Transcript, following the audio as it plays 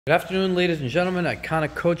Good afternoon, ladies and gentlemen.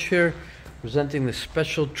 Iconic Coach here, presenting the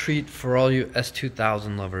special treat for all you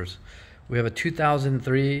S2000 lovers. We have a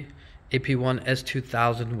 2003 AP1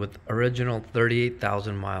 S2000 with original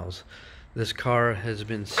 38,000 miles. This car has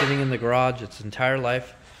been sitting in the garage its entire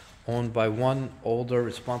life, owned by one older,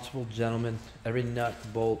 responsible gentleman. Every nut,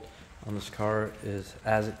 bolt on this car is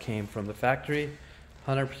as it came from the factory.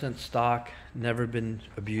 100% stock, never been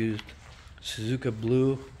abused. Suzuka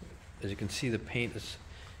Blue. As you can see, the paint is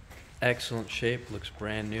excellent shape, looks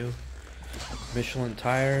brand new. Michelin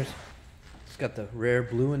tires. It's got the rare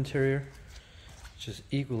blue interior, which is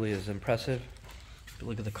equally as impressive. But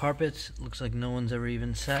look at the carpets, it looks like no one's ever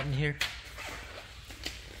even sat in here.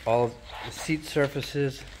 All of the seat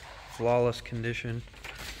surfaces, flawless condition.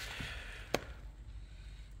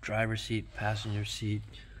 Driver seat, passenger seat,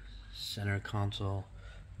 center console,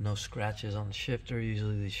 no scratches on the shifter.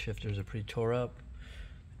 Usually these shifters are pretty tore up.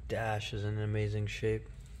 Dash is in amazing shape.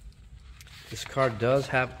 This car does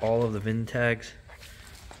have all of the VIN tags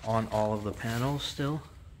on all of the panels still.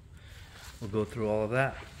 We'll go through all of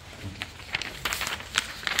that.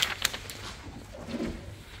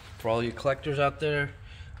 For all you collectors out there,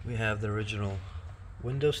 we have the original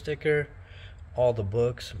window sticker, all the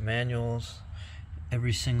books, manuals,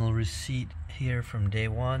 every single receipt here from day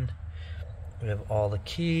one. We have all the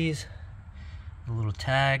keys, the little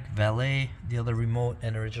tag, valet, the other remote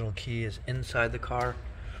and original key is inside the car.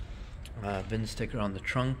 VIN sticker on the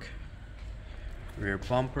trunk, rear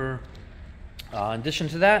bumper. In addition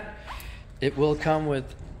to that, it will come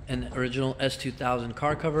with an original S2000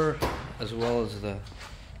 car cover, as well as the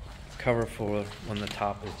cover for when the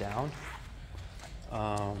top is down.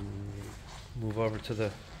 Move over to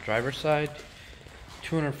the driver's side.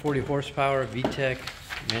 240 horsepower, VTEC,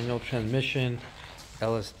 manual transmission,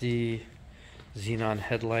 LSD, xenon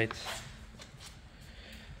headlights.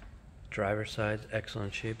 Driver's side,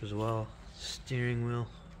 excellent shape as well. Steering wheel.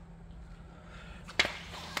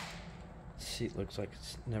 Seat looks like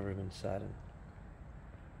it's never been sat in.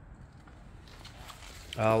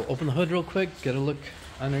 I'll open the hood real quick, get a look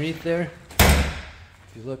underneath there.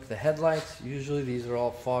 If you look at the headlights, usually these are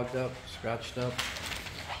all fogged up, scratched up.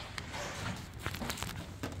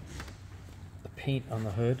 The paint on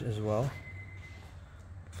the hood as well.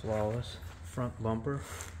 Flawless. Front bumper.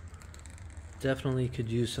 Definitely could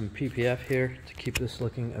use some PPF here to keep this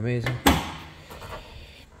looking amazing.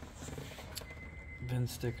 VIN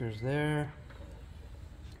stickers there.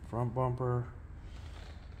 Front bumper.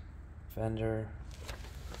 Fender.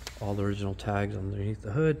 All the original tags underneath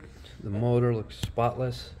the hood. The motor looks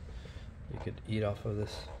spotless. You could eat off of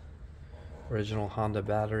this original Honda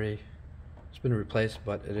battery. It's been replaced,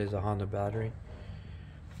 but it is a Honda battery.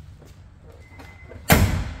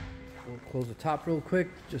 We'll close the top real quick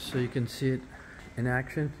just so you can see it in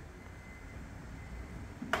action.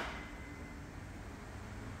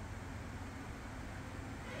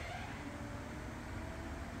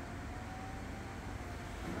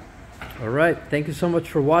 Alright, thank you so much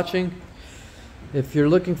for watching. If you're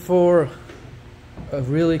looking for a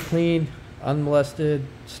really clean, unmolested,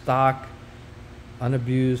 stock,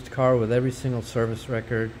 unabused car with every single service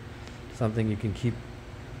record, something you can keep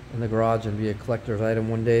in the garage and be a collector's item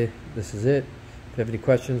one day, this is it. If you have any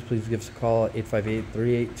questions, please give us a call at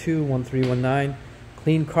 858-382-1319.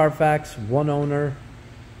 Clean Carfax, one owner.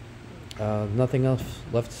 Nothing else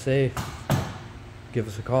left to say. Give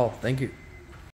us a call. Thank you.